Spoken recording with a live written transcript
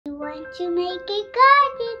want to make a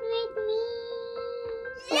garden with me.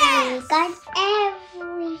 So we got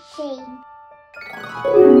everything.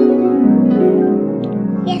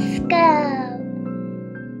 Let's go.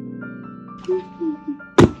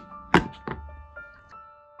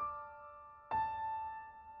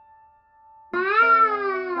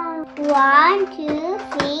 Wow. 1, 2,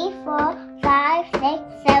 3, 4, 5, 6,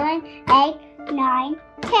 7, 8, 9,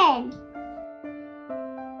 10.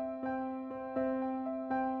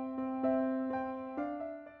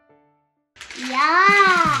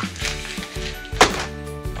 Yeah!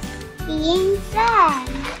 The inside.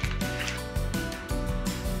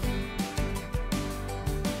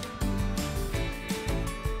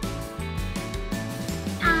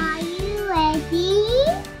 Are you ready?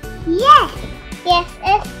 Yes! Yes,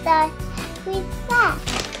 it starts with that.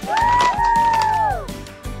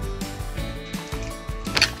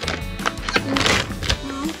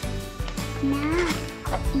 Now.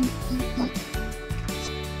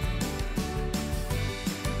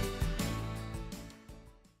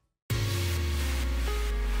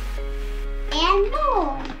 And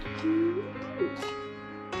more.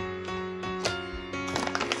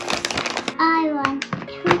 I want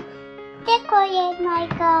to decorate my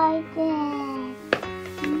garden.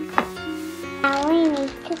 Now we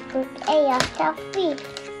need to put a lot of fish.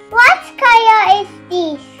 What color is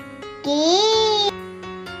this? Green.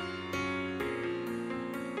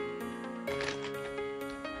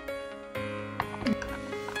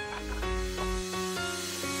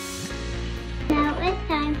 Now it's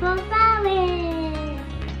time for flowers.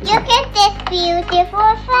 Look at this beautiful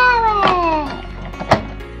flower.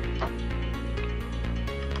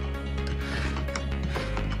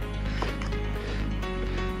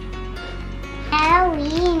 Now we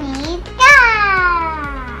need that.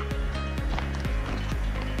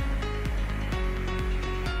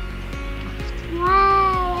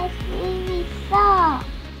 Wow, it's really soft.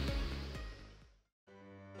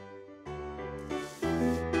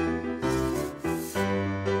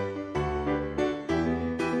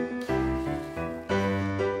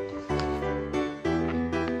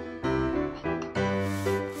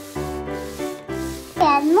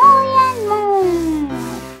 And more and more.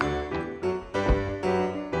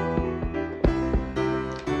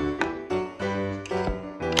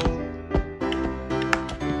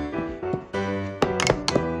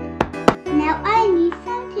 Now I need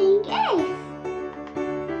something else.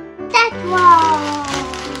 That one.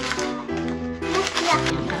 Let's wrap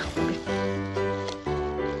it up.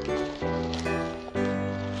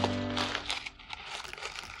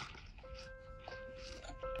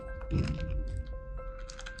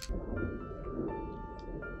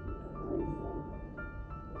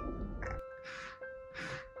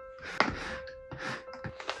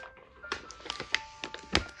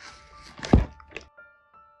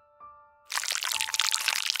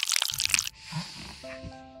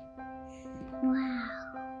 Wow.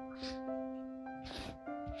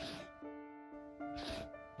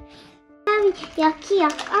 Yucky,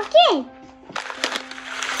 yuck. Okay.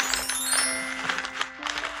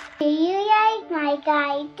 Do you like my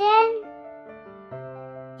garden?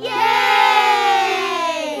 Yay!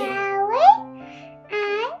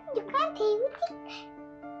 And you can play with the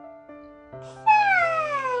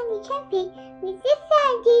sun. You can play with the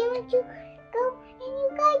sun. Do you want to go in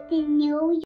your garden? No.